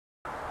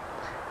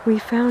We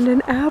found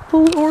an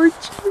apple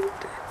orchard.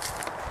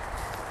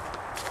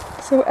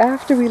 So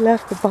after we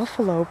left the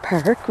Buffalo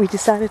Park, we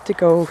decided to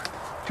go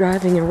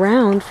driving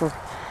around for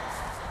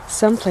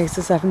some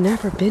places I've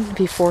never been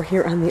before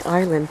here on the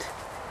island.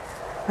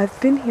 I've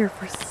been here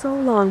for so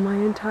long, my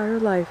entire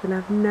life, and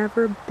I've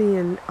never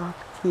been up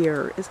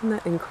here. Isn't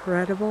that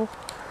incredible?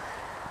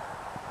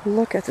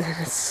 Look at it,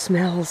 it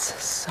smells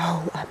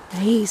so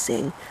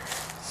amazing.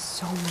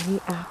 So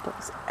many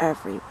apples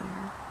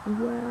everywhere.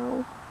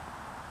 Wow.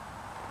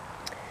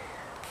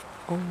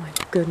 Oh my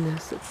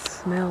goodness, it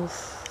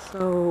smells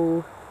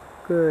so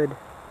good.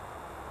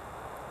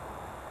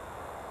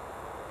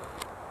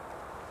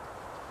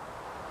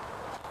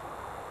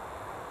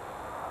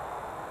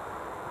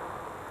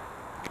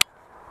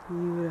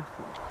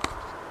 Beautiful.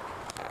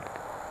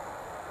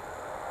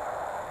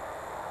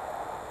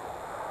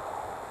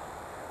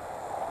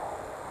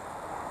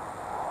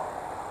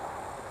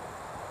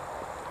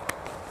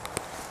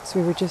 So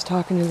we were just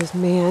talking to this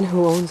man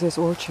who owns this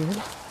orchard.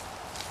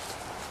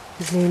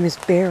 His name is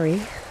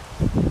Barry.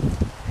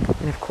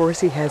 And of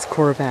course he has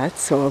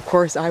Corvettes, so of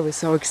course I was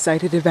so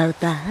excited about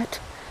that.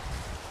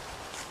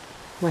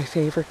 My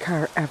favorite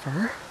car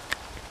ever,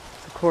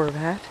 the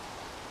Corvette.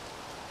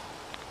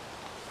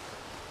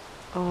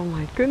 Oh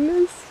my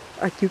goodness.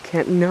 You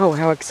can't know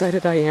how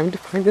excited I am to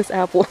find this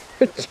apple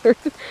orchard.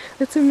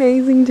 It's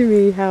amazing to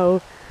me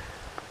how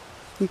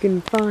you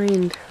can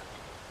find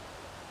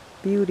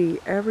beauty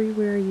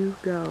everywhere you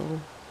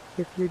go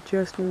if you're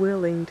just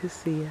willing to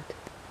see it.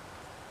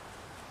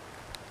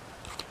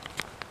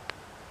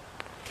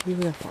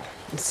 Beautiful.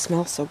 It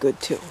smells so good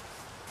too.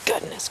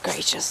 Goodness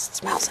gracious, it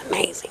smells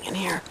amazing in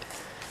here.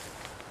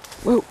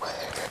 Whoa.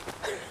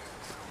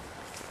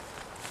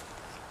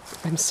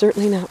 I'm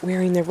certainly not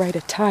wearing the right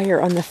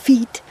attire on the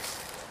feet.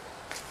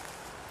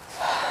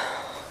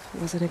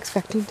 Wasn't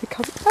expecting to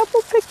come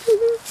apple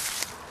picking.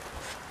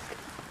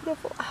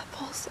 Beautiful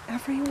apples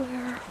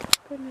everywhere.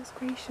 Goodness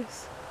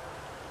gracious.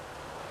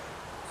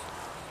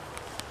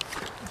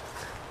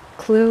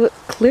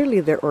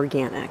 Clearly they're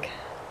organic.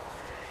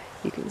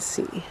 You can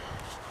see.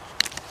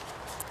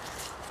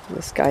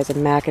 This guy's a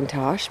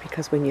Macintosh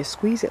because when you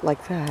squeeze it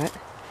like that,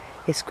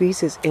 it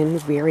squeezes in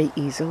very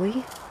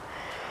easily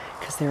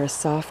because they're a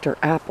softer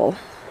apple.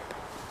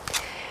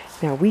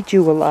 Now we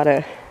do a lot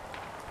of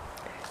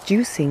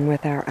juicing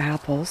with our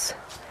apples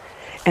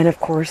and of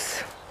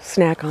course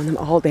snack on them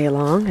all day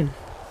long and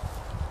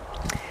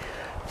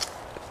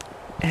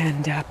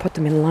put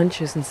them in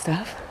lunches and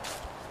stuff.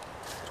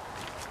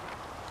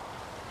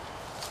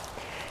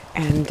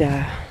 And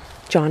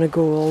John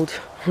O'Gould,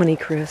 Honey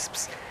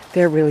Crisps,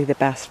 they're really the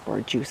best for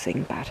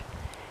juicing, but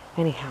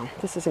anyhow,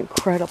 this is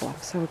incredible.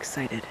 I'm so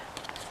excited.